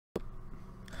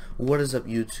What is up,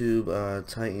 YouTube?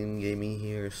 Titan Gaming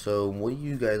here. So what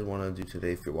you guys want to do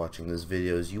today, if you're watching this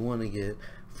video, is you want to get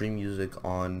free music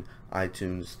on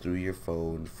iTunes through your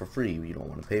phone for free. You don't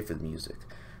want to pay for the music.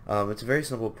 It's a very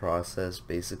simple process.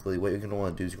 Basically, what you're going to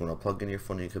want to do is you're going to plug in your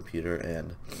phone or your computer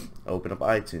and open up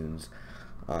iTunes.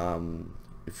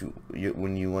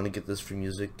 When you want to get this free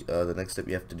music, the next step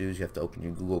you have to do is you have to open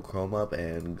your Google Chrome up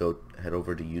and head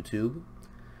over to YouTube.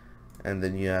 And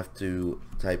then you have to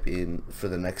type in, for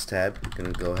the next tab, you're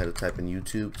going to go ahead and type in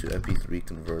YouTube to MP3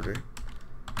 converter.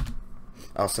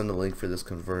 I'll send the link for this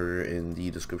converter in the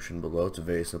description below. It's a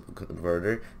very simple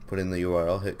converter. Put in the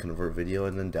URL, hit convert video,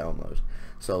 and then download.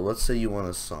 So let's say you want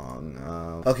a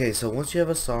song. Okay, so once you have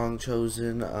a song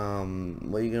chosen,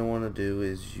 what you're going to want to do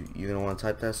is you're going to want to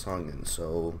type that song in.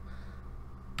 So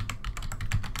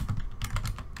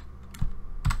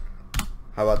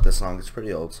how about this song? It's a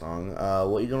pretty old song.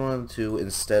 What you're going to want to do,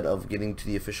 instead of getting to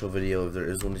the official video, if there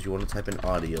is one, is you want to type in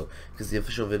audio, because the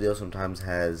official video sometimes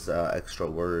has extra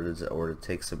words, or it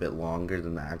takes a bit longer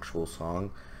than the actual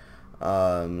song.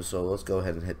 So let's go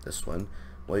ahead and hit this one.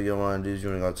 What you're going to want to do is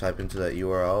you're going to type into that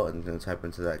URL and you're going to type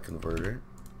into that converter,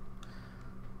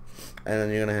 and then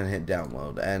you're going to hit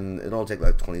download, and it'll take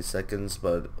like 20 seconds,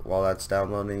 but while that's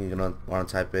downloading, you're going to want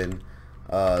to type in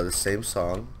the same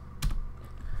song.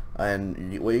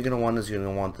 And what you're going to want is you're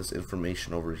going to want this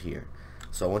information over here.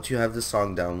 So once you have this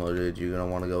song downloaded, you're going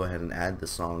to want to go ahead and add the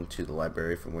song to the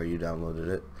library from where you downloaded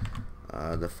it.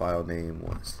 The file name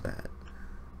was that.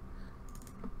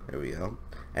 There we go.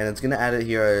 And it's going to add it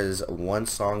here as one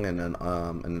song and then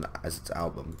as its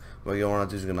album. What you're going to want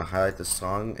to do is you're going to highlight the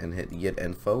song and hit get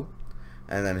info.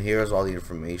 And then here's all the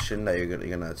information that you're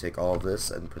gonna take all of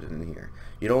this and put it in here.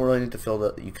 You don't really need to fill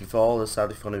that. You can fill all this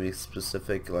out if you want to be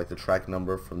specific, like the track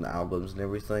number from the albums and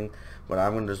everything. But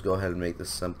I'm gonna just go ahead and make this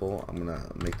simple. I'm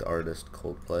gonna make the artist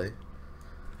Coldplay.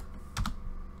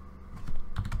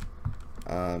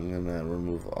 I'm gonna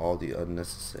remove all the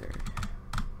unnecessary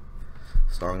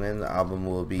song name. The album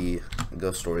will be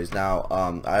Ghost Stories. Now,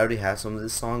 I already have some of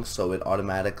these songs, so it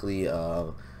automatically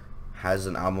has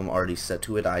an album already set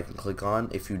to it I can click on.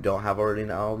 If you don't have already an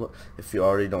album, if you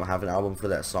already don't have an album for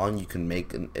that song, you can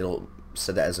make it'll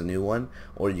set it as a new one,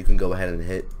 or you can go ahead and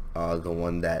hit the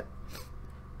one that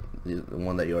you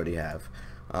already have.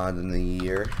 Then the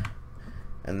year,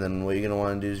 and then what you're gonna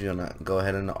want to do is you're gonna go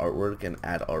ahead and artwork and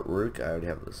add artwork. I already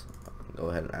have this. Go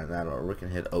ahead and add artwork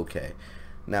and hit OK.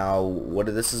 Now what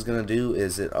this is going to do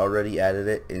is it already added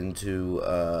it into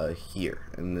here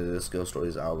in this Ghost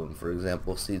Stories album. For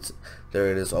example, see,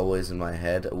 there it is, Always in My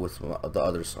Head, with the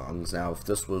other songs. Now if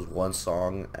this was one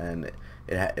song and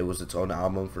it was its own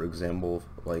album, for example,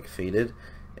 like Faded,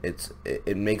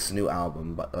 it makes a new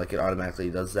album, but like it automatically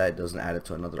does that. It doesn't add it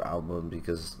to another album,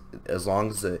 because as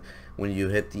long as when you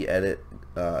hit the edit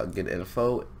get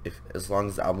info, as long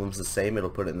as the album's the same, it'll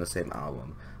put it in the same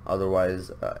album. Otherwise,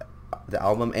 the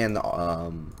album and the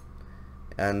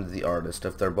artist,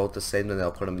 if they're both the same, then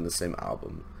they'll put them in the same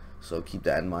album. So keep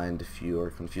that in mind if you are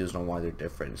confused on why they're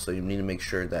different. So you need to make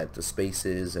sure that the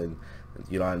spaces, and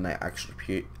you don't add an extra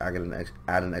period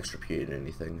or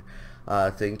anything.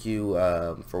 Thank you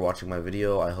for watching my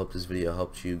video. I hope this video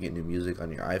helped you get new music on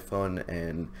your iPhone,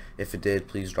 and if it did,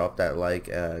 please drop that like,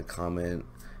 comment.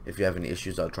 If you have any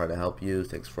issues, I'll try to help you.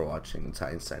 Thanks for watching.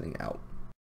 Titan signing out.